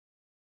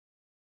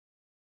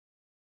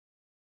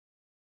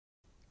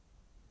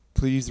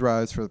Please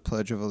rise for the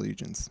Pledge of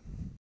Allegiance.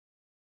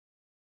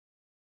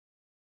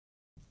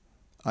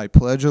 I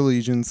pledge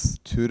allegiance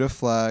to the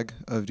flag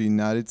of the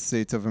United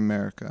States of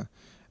America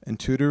and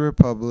to the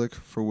republic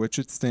for which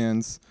it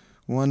stands,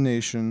 one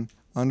nation,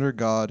 under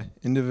God,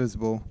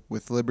 indivisible,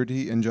 with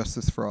liberty and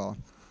justice for all.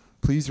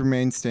 Please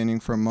remain standing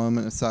for a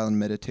moment of silent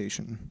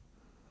meditation.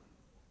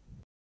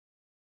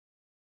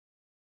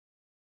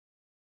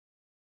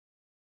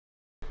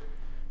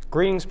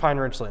 Greetings,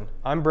 Pine-Richland.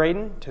 I'm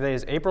Braden. Today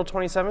is April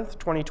 27th,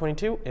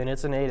 2022, and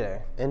it's an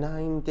A-Day. And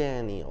I'm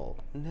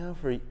Daniel. Now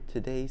for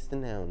today's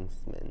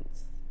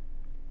announcements.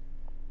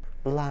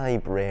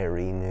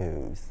 Library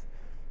news.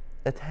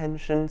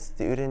 Attention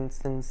students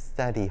and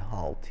study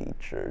hall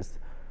teachers.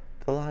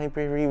 The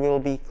library will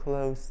be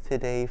closed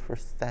today for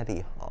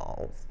study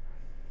halls.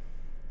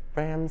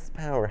 Rams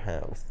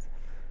Powerhouse.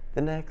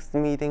 The next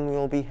meeting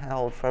will be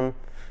held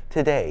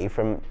today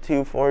from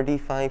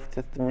 2:45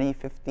 to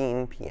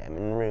 3:15 p.m.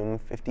 in room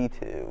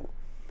 52.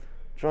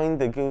 Join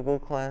the Google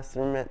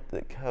Classroom at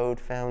the code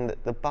found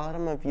at the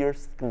bottom of your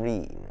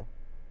screen.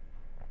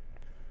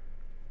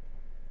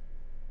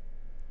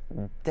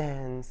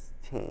 Dance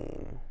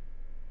team.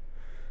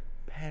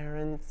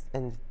 Parents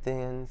and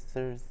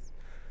dancers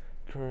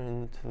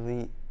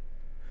currently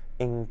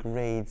in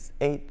grades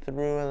 8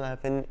 through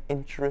 11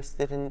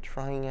 interested in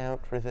trying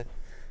out for the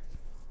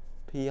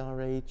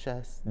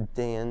PRHS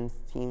dance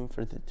team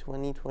for the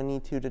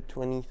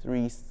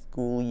 2022-23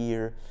 school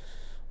year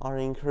are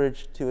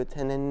encouraged to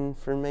attend an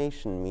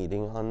information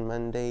meeting on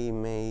Monday,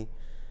 May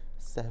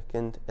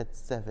 2nd at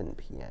 7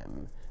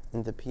 p.m.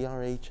 in the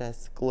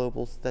PRHS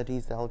Global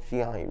Studies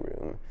LGI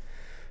room.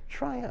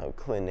 Tryout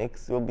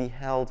clinics will be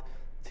held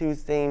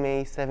Tuesday,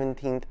 May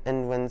 17th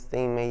and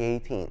Wednesday, May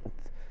 18th,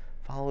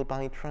 followed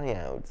by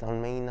tryouts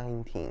on May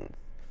 19th.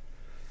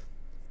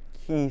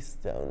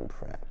 Keystone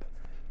Prep.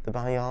 The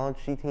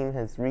biology team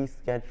has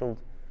rescheduled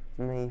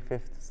May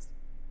 5th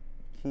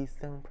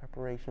Keystone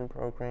Preparation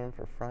Program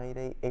for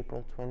Friday,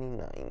 April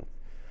 29th.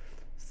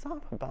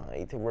 Stop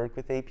by to work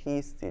with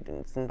AP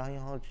students and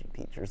biology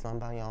teachers on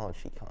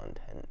biology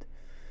content.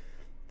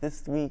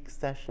 This week's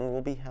session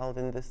will be held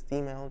in the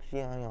STEAM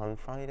LGI on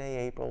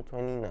Friday, April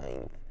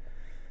 29th.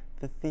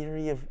 The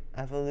theory of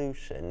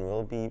evolution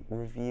will be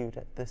reviewed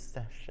at this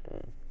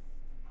session.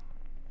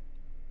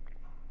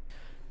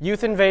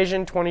 Youth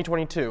Invasion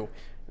 2022.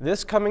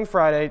 This coming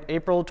Friday,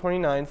 April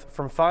 29th,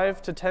 from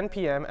 5 to 10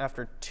 p.m.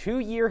 after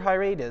 2-year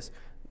hiatus,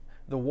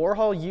 the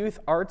Warhol Youth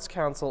Arts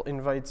Council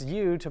invites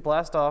you to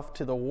blast off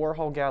to the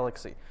Warhol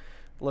Galaxy,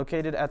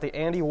 located at the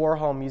Andy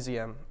Warhol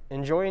Museum.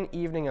 Enjoy an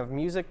evening of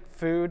music,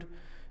 food,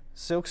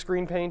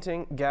 silkscreen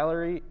painting,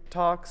 gallery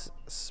talks,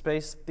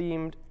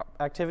 space-themed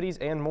activities,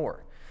 and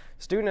more.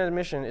 Student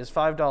admission is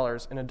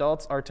 $5 and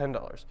adults are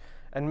 $10.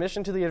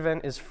 Admission to the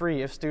event is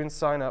free if students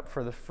sign up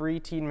for the free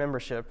teen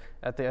membership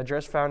at the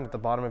address found at the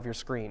bottom of your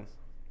screen.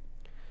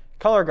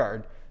 Color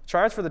Guard.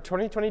 Tryouts for the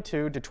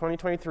 2022 to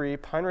 2023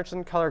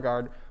 Pine-Richland Color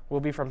Guard will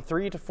be from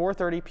 3 to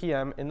 4:30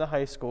 p.m. in the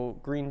high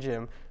school green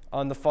gym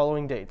on the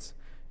following dates: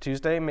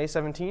 Tuesday, May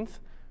 17th,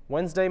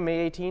 Wednesday,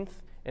 May 18th,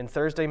 and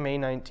Thursday, May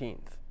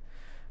 19th.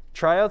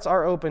 Tryouts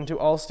are open to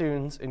all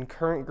students in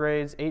current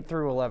grades 8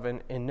 through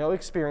 11, and no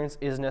experience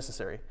is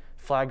necessary.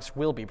 Flags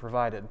will be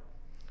provided.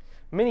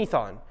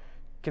 Minithon.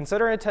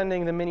 Consider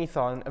attending the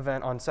Minithon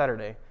event on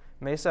Saturday,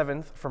 May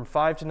 7th from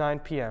 5 to 9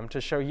 p.m.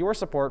 to show your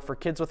support for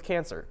kids with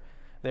cancer.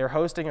 They are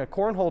hosting a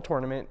cornhole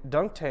tournament,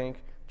 dunk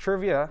tank,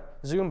 trivia,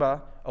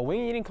 Zumba, a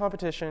wing eating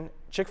competition,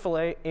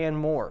 Chick-fil-A, and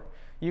more.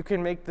 You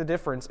can make the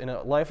difference in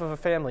a life of a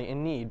family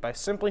in need by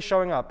simply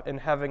showing up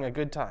and having a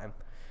good time.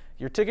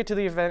 Your ticket to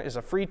the event is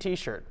a free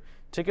t-shirt.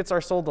 Tickets are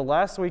sold the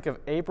last week of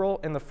April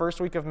and the first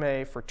week of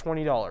May for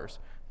 $20.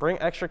 Bring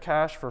extra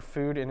cash for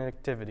food and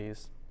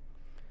activities.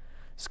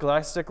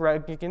 Scholastic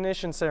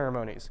Recognition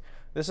Ceremonies.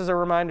 This is a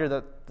reminder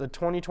that the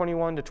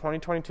 2021 to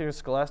 2022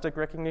 Scholastic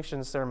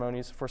Recognition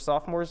Ceremonies for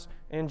sophomores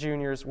and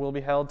juniors will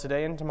be held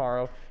today and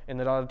tomorrow in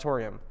the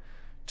auditorium.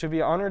 To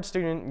be an honored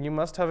student, you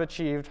must have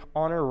achieved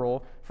honor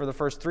roll for the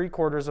first 3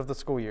 quarters of the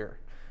school year.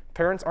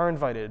 Parents are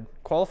invited.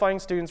 Qualifying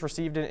students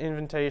received an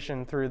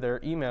invitation through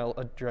their email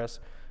address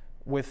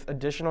with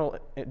additional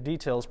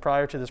details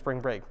prior to the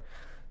spring break.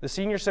 The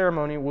senior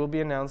ceremony will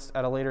be announced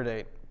at a later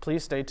date.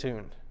 Please stay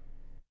tuned.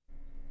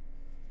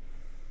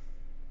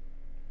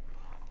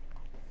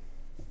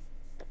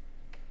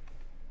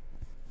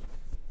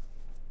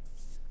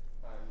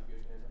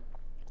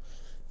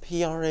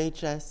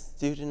 PRHS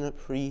Student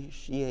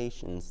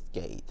Appreciation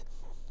Skate.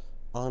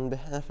 On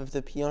behalf of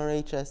the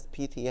PRHS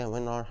PTO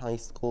and our high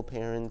school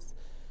parents,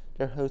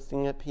 they're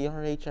hosting a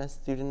PRHS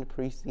Student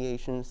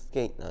Appreciation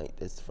Skate Night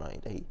this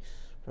Friday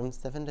from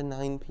 7 to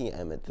 9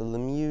 p.m. at the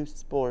Lemieux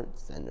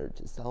Sports Center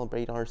to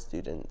celebrate our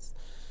students.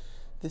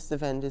 This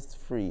event is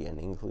free and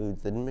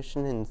includes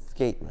admission and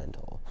skate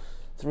rental.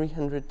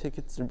 300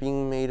 tickets are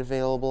being made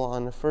available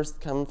on a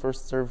first-come,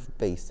 first-served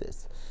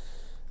basis.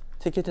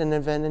 Ticket and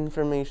event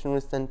information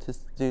was sent to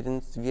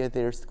students via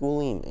their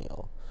school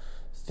email.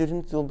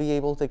 Students will be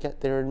able to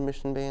get their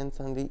admission bands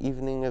on the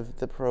evening of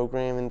the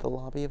program in the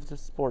lobby of the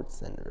Sports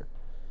Center.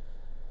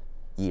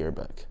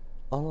 yearbook.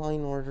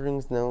 Online ordering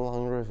is no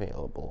longer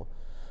available.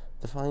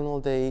 The final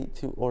day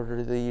to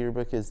order the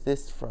yearbook is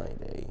this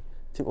Friday.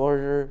 To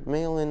order,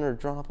 mail in or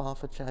drop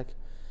off a check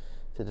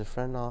to the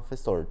front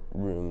office or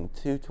room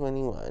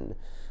 221.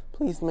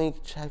 Please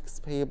make checks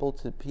payable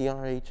to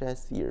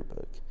PRHS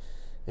Yearbook.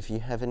 If you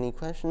have any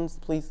questions,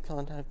 please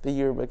contact the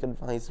yearbook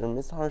advisor,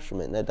 Ms.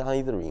 Harsherman, at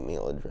either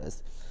email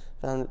address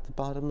found at the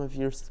bottom of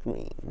your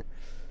screen.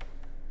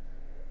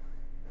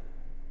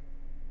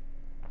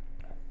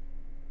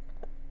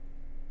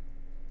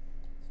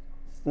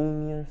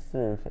 Senior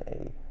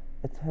Survey.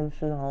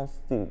 Attention all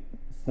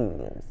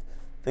seniors.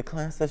 The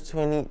class of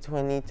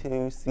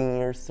 2022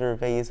 Senior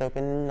Survey is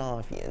open in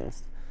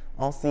Novians.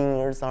 All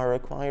seniors are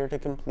required to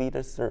complete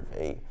a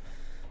survey.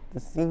 The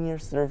Senior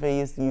Survey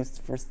is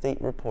used for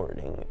state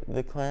reporting,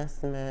 the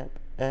class map,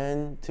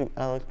 and to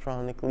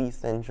electronically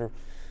send your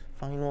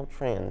final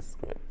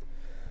transcript.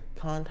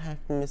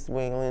 Contact Ms.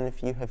 Whalen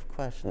if you have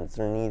questions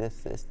or need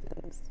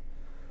assistance.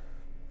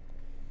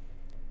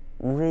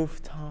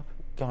 Rooftop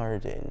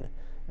Garden.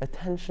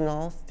 Attention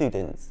all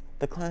students.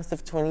 The class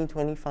of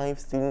 2025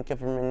 student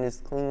government is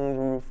cleaning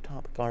the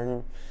rooftop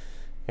garden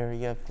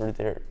area for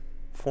their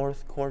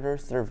fourth quarter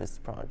service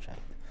project.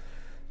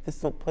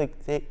 This will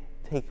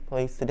take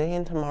place today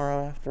and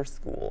tomorrow after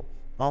school.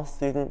 All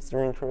students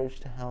are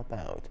encouraged to help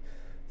out.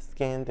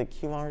 Scan the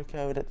QR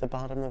code at the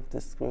bottom of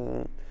the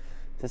screen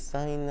to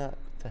sign up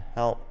to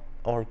help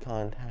or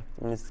contact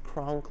Ms.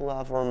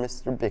 Kronklov or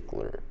Mr.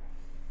 Bickler.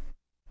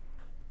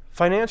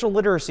 Financial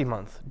Literacy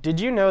Month. Did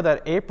you know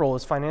that April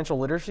is Financial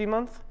Literacy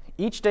Month?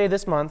 Each day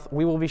this month,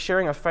 we will be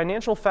sharing a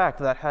financial fact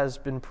that has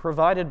been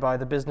provided by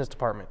the business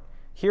department.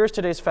 Here's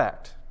today's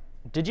fact.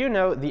 Did you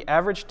know the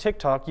average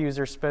TikTok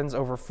user spends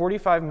over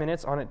 45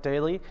 minutes on it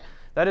daily?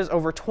 That is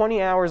over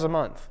 20 hours a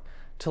month.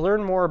 To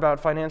learn more about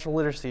financial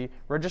literacy,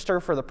 register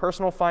for the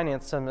Personal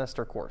Finance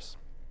Semester course.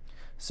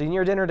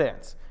 Senior Dinner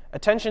Dance.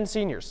 Attention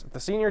seniors,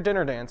 the Senior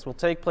Dinner Dance will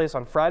take place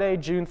on Friday,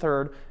 June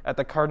 3rd at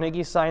the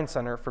Carnegie Science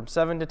Center from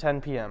 7 to 10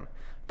 p.m.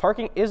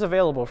 Parking is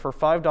available for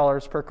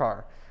 $5 per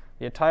car.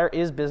 The attire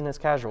is business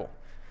casual.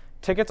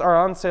 Tickets are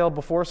on sale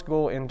before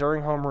school and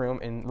during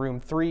homeroom in room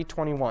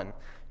 321.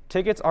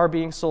 Tickets are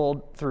being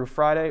sold through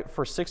Friday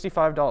for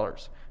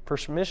 $65.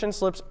 Permission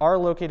slips are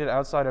located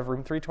outside of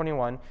room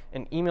 321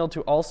 and emailed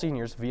to all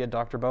seniors via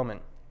Dr.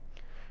 Bowman.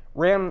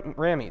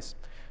 Rammies.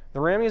 The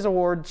Rammies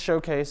Award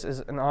Showcase is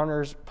and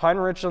honors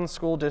Pine-Richland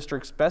School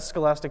District's best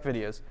scholastic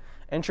videos.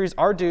 Entries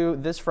are due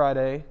this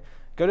Friday.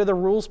 Go to the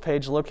rules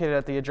page located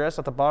at the address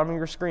at the bottom of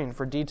your screen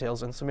for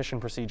details and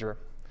submission procedure.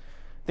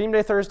 Theme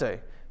Day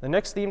Thursday. The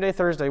next Theme Day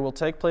Thursday will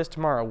take place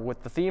tomorrow,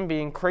 with the theme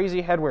being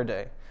Crazy Headwear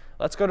Day.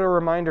 Let's go to a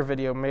reminder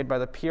video made by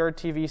the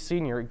PRTV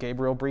senior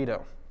Gabriel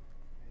Brito.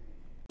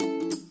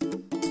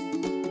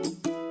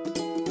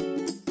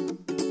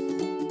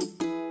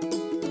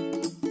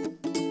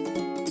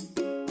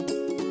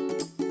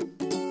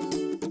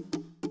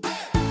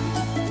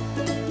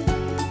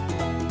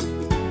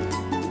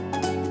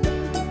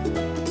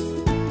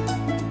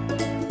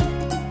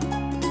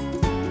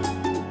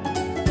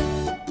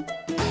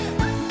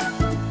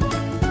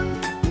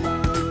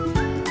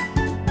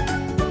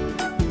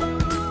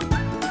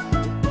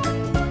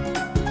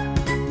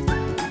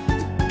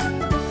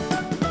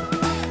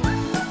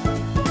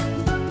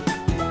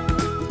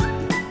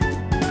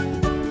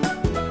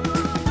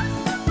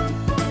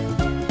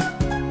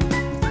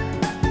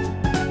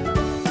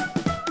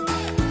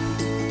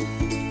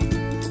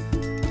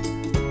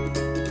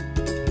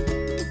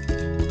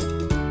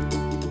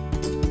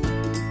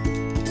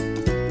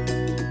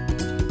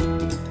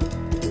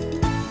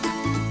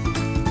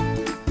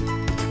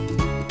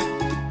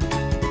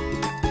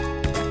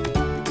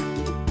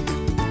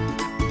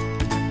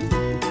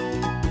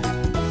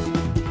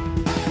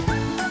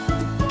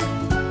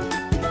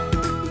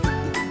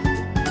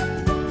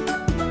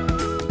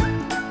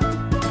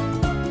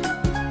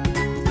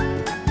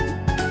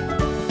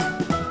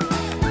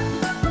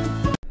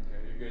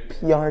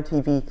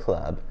 PRTV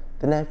Club.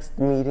 The next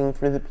meeting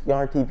for the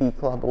PRTV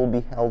Club will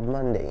be held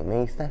Monday,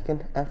 May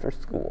 2nd, after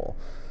school.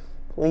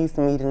 Please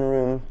meet in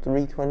room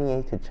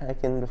 328 to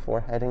check in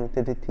before heading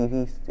to the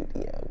TV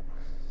studio.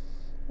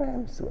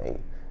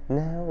 Ramsway.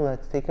 Now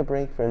let's take a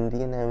break from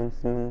the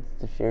announcements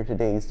to share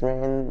today's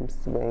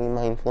Ramsway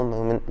Mindful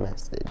Moment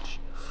message.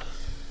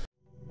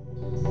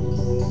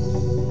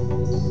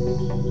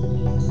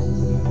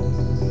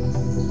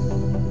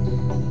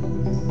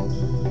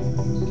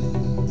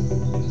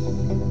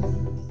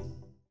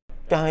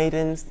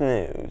 Guidance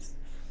News.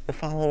 The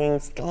following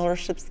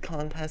scholarships,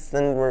 contests,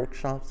 and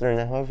workshops are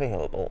now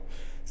available.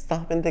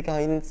 Stop in the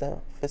guidance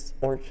office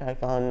or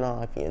check on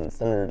Novians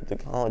under the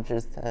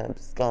college's tab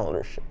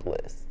Scholarship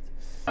List.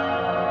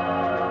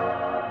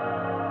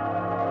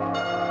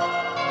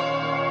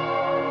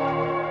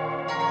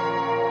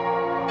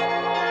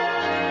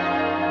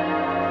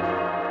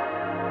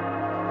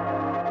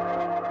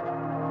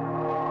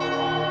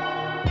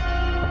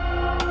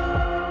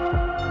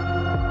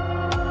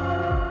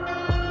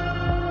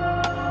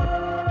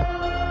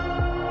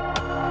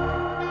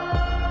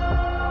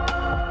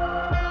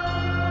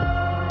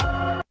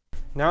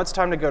 Now it's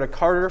time to go to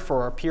Carter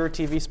for our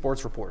PRTV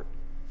Sports Report.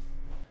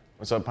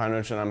 What's up,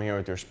 Pine-Richland? I'm here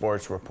with your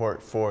sports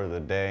report for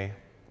the day.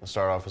 We'll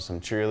start off with some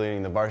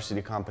cheerleading. The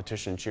varsity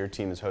competition cheer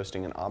team is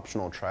hosting an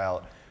optional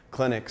tryout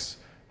clinics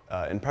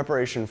in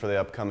preparation for the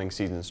upcoming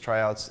season's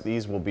tryouts.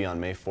 These will be on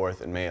May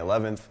 4th and May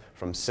 11th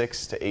from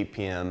 6 to 8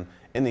 p.m.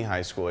 in the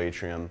high school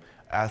atrium.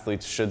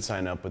 Athletes should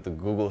sign up with the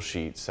Google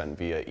Sheet sent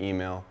via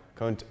email.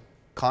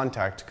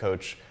 Contact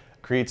Coach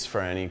Kreitz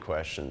for any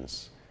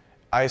questions.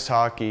 Ice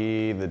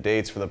hockey, the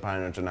dates for the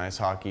Pine-Richland ice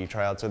hockey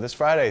tryouts are this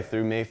Friday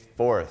through May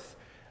 4th.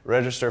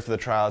 Register for the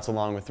tryouts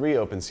along with 3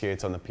 open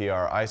skates on the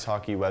PR Ice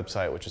Hockey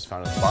website, which is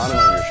found at the bottom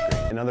of your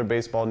screen. In other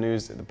baseball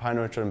news, the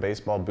Pine-Richland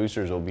Baseball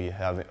Boosters will be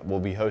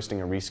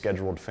hosting a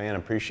rescheduled Fan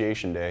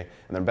Appreciation Day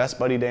and their Best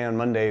Buddy Day on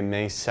Monday,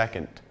 May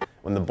 2nd,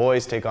 when the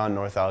boys take on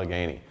North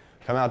Allegheny.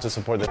 Come out to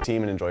support the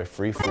team and enjoy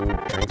free food,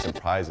 drinks, and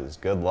prizes.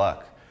 Good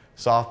luck.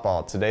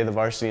 Softball. Today, the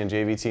varsity and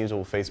JV teams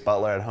will face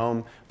Butler at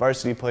home.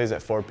 Varsity plays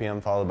at 4 p.m.,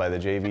 followed by the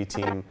JV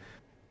team.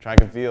 Track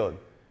and field.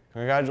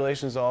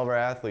 Congratulations to all of our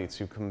athletes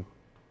who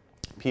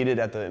competed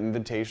at the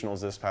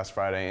invitationals this past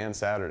Friday and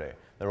Saturday.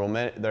 There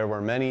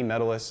were many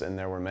medalists and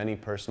there were many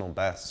personal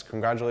bests.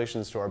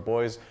 Congratulations to our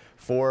boys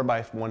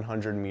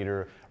 4x100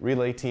 meter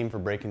relay team for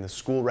breaking the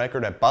school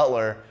record at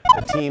Butler.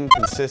 The team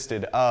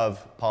consisted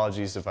of,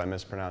 apologies if I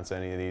mispronounce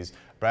any of these,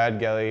 Brad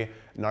Gelly,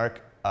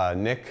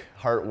 Nick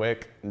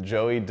Hartwick,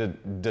 Joey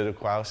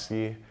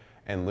Dudkowski,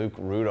 and Luke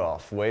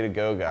Rudolph. Way to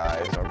go,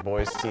 guys. Our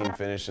boys team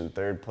finished in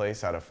 3rd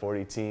place out of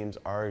 40 teams.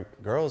 Our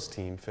girls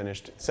team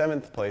finished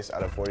 7th place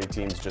out of 40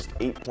 teams, just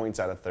 8 points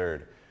out of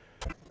 3rd.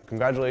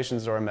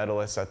 Congratulations to our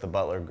medalists at the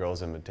Butler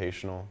Girls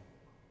Invitational.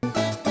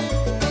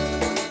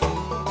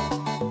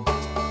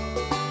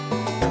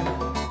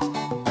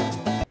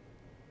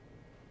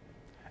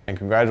 And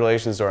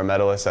congratulations to our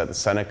medalists at the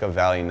Seneca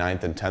Valley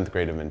 9th and 10th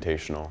grade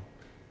Invitational.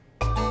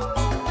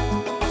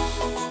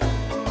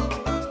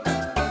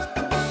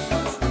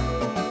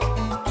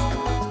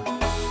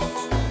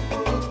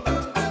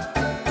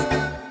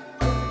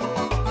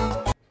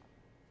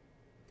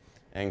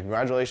 And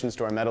congratulations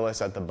to our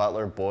medalists at the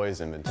Butler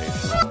Boys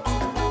Invitational.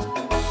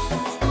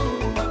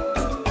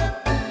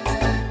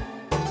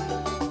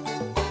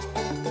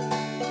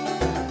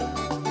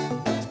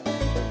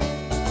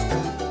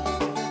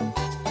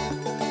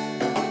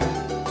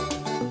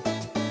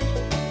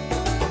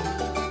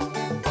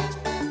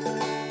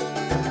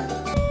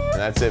 And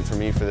that's it for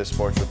me for this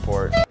sports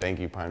report. Thank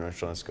you,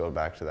 Pine-Richland. Let's go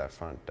back to that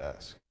front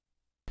desk.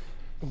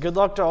 Good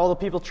luck to all the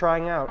people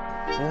trying out.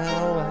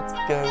 Now let's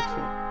go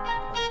to...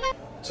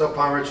 What's up,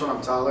 Pine-Richland?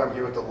 I'm Tyler. I'm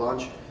here with the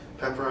lunch.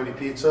 Pepperoni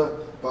pizza,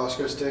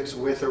 Bosco sticks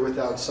with or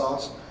without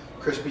sauce,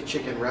 crispy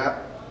chicken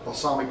wrap,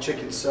 balsamic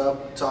chicken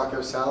sub,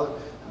 taco salad,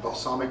 and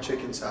balsamic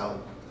chicken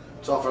salad.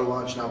 It's all for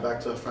lunch. Now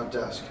back to the front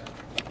desk.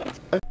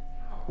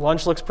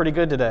 Lunch looks pretty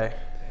good today.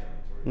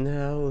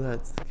 Now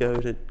let's go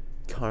to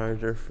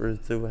Carter for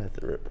the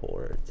weather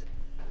report.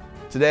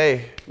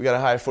 Today, we got a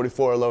high of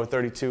 44, a low of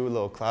 32, a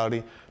little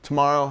cloudy.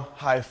 Tomorrow,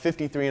 high of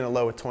 53 and a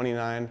low of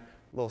 29. A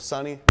little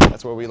sunny.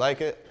 That's where we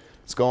like it.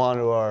 Let's go on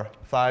to our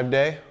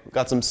 5-day. We've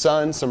got some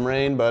sun, some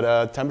rain,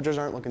 but temperatures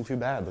aren't looking too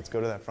bad. Let's go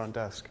to that front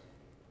desk.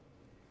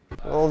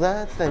 Well,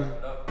 that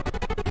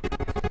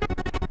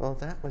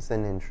was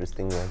an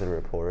interesting weather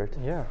report.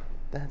 Yeah.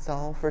 That's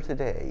all for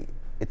today.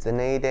 It's an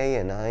A-Day,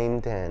 and I'm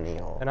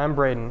Daniel. And I'm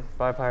Braden.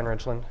 Bye,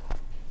 Pine-Richland.